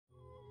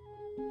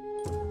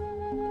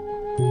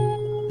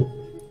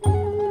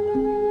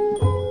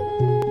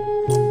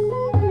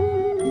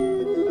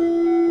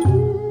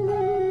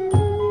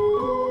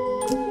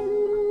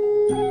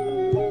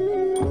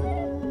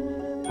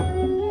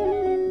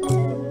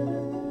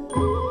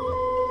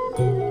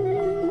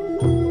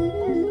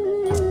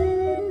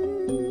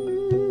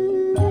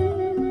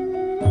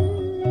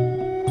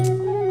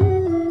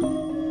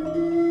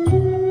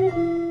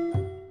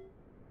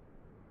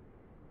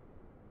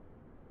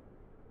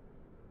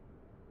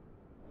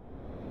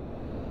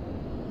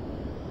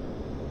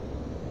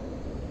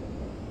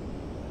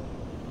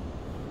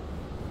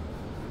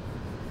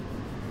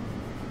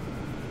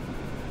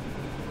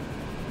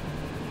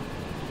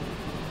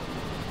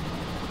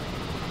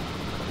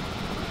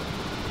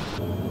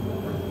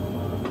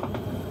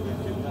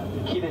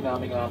တဲ့များ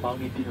မင်္ဂလာပေါင်း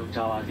ပြီးပြုလုပ်ကြ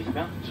ပါစေခင်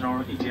ဗျာကျွန်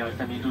တော်တို့ ETL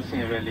 72ဆ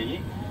င်ရွယ်လေး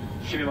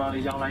ရွှေမြန်မာ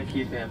လေးရောင်းလိုက်ခေ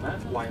တ်ဆက်မှာ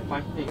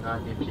Wi-Fi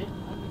 5နှစ်ဖြင့်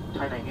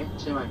ထိုင်းနိုင်ငံ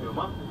ချင်းမိုင်မြို့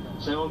မှာ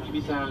ရန်ကုန်ပြည်ပြ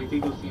ည်ဆိုင်ရာလေးသိ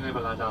တို့ဆင်းလိုက်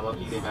ပါလာကြတော့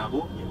ပြည်တယ်များ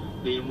ကို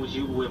လေမှု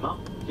ကြီးဦးဝင်းမှာ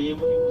လေ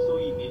မှုကြီးဦး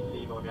စိုးဤနေ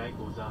လေပေါ်များ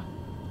ကိုစား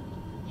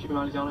ရွှေမြန်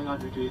မာလေးရောင်းလိုက်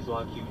ကတွေ့စွာ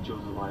ကျူကြို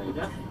ဆိုပါတယ်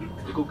ဗျာ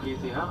ဒီခုခေတ်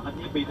ဆက်ဟာအ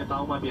မြင့်ပေ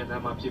1000မှပြန်တ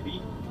န်းမှာဖြစ်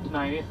ပြီးတ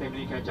နိုင်နဲ့10မိ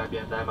နစ်ခန့်ကြာပြ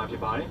န်တန်းမှာဖြ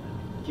စ်ပါတယ်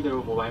ဒီလို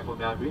mobile phone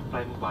များတွင်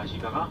flight မှုပါရှိ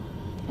တာက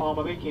ပေါ်မ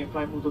ပိတ်ခင်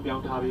flight မှုတို့ပြော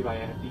င်းထားပေးပါ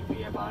ရန်အသိ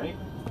ပေးရပါတယ်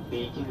။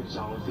ဒီခင်း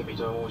ဆောင်လို့စိတ်မ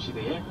ကြောက်မှုရှိ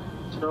တဲ့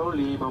ကျွန်တော်တို့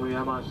လေးမောင်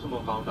များမှစုမ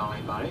ကောင်းတောင်း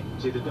လိုက်ပါတယ်။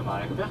ကျေးဇူးတင်ပါ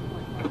တယ်ခင်ဗျာ။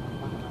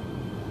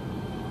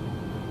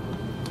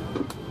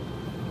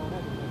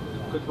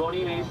 Good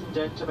morning ladies and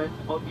gentlemen.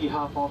 On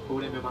behalf of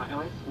Myanmar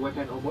Airlines,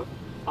 welcome aboard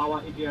our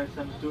ETR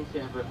 72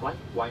 flight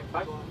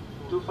Wi-Fi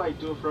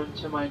 252 from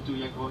Chiang Mai to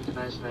Yangon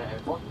International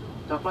Airport.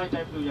 The flight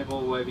time to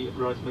Yangon will be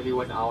approximately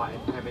 1 hour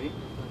and 10 minutes,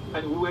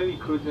 and we will be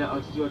cruising at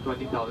altitude of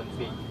 20,000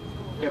 feet.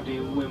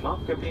 Captain Wimma,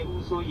 Captain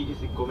Usoyi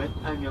is in command.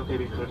 I'm your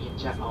cabin crew in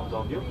charge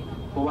of you.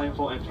 Mobile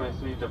phone and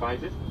transmitting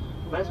devices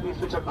must be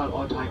switched off at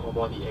all times on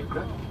board the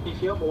aircraft.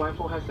 If your mobile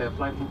phone has a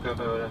flight mode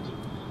capability,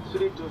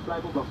 switch it to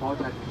flight mode before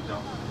touching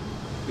down.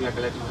 We are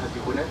glad to have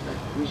you with us and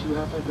wish you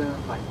have a good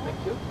flight.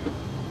 Thank you.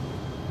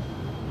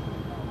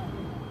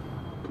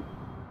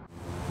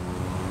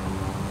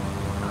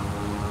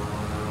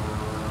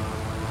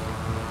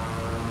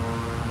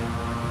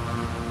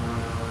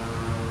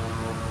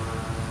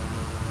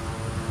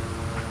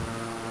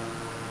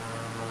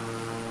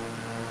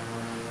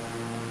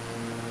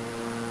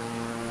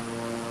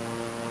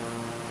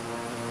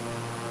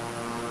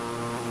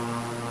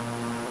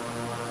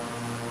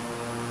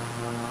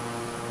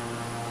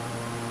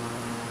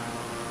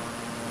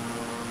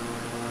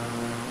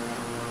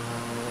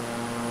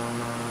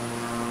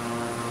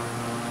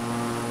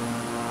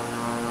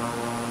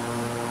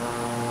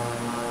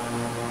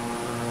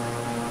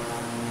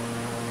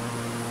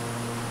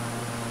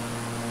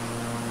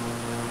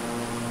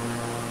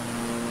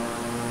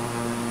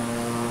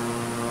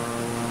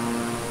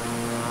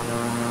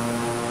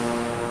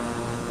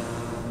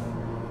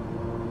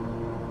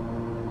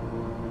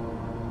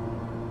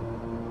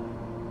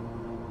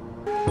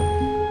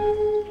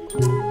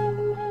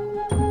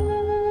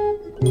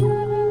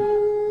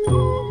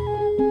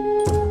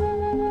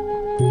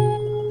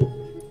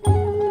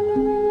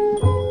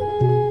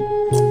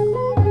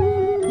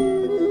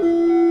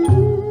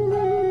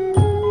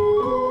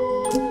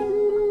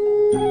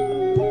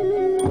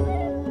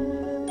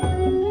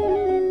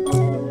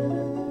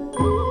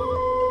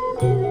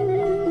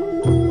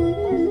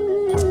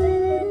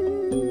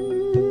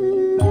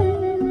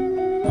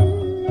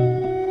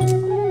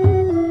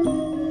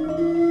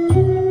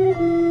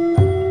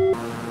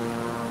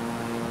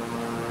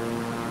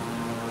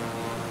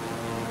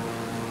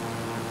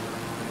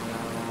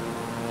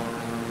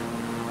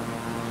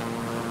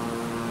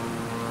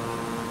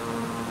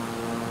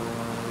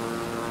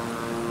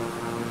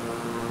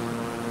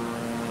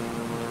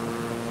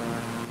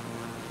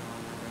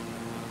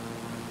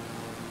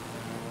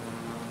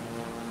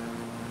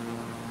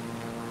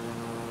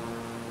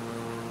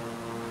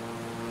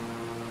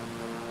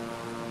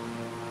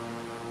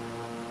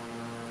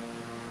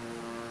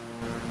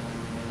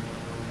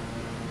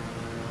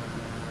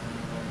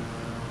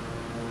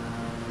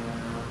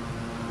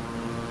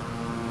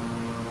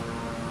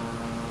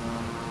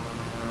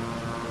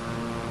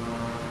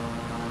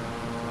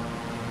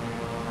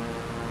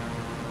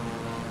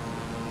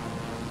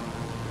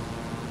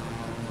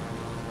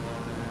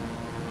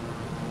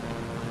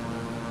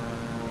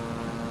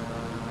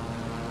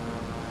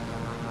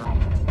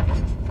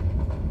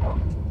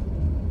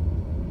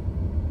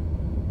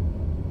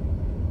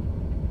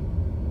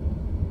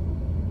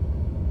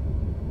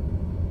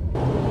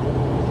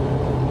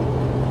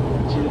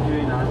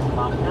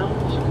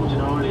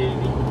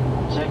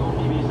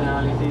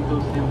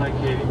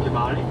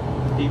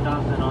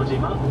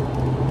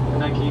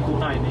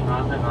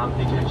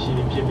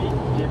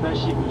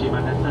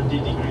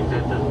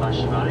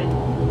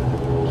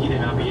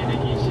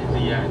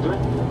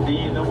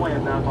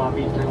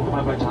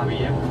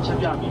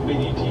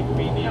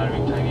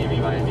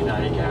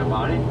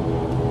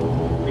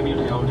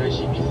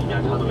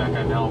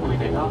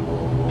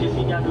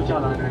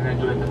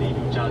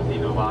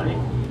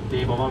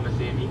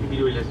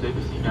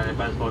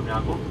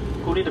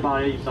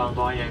 Sound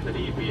by and the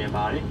DPA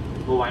body,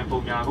 mobile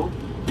phone yago,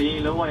 the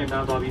lower and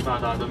now be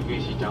mother don't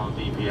wish it down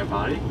DPA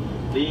body,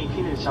 the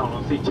king and sound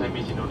of 6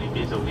 Chinese in only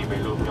base of the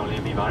Melo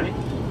Yolini body,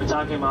 which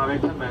I came out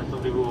and so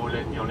the rule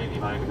and Yolini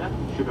body,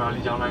 should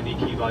only down like the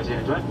key was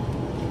address,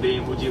 the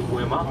Muji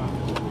Wema,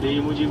 the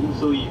Muji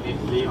Uso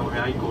evening, the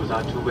Orai goes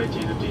out to where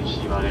Jesus did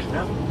Shiva.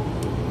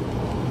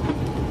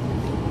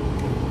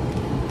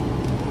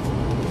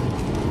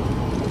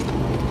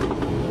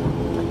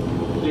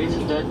 Ladies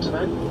and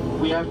gentlemen,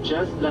 we have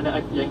just landed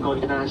at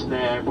Yangon International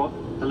Airport.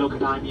 The local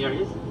time here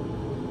is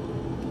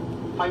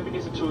 5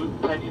 minutes to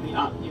 10 in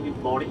the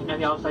morning,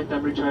 and the outside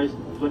temperature is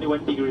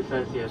 21 degrees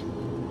Celsius.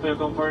 For your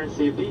comfort and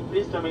safety,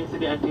 please remain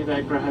seated until the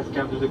aircraft has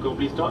come to the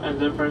complete stop and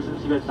the person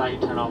seat beside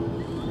turn off.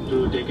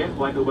 to take it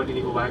when opening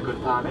the overhead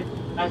compartment,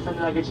 as some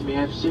luggage may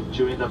have shipped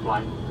during the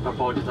flight.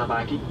 Before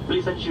disembarking,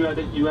 please ensure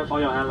that you have all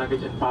your hand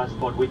luggage and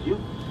passport with you.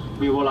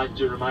 We would like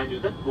to remind you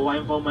that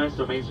mobile phone must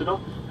remain switched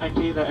off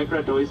until the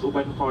aircraft door is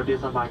open for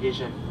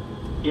disembarkation.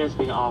 It has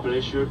been our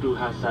pleasure to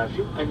have served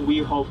you, and we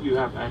hope you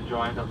have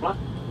enjoyed the flight.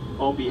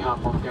 On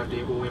behalf of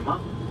Captain Myanmar,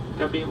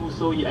 Captain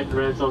Usoi and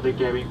rest of the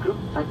cabin crew,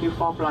 thank you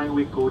for flying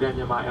with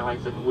Myanmar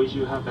Airlines and wish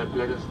you have a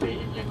pleasant stay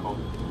in Yangon.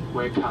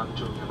 Welcome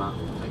to Myanmar.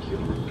 Thank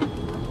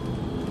you.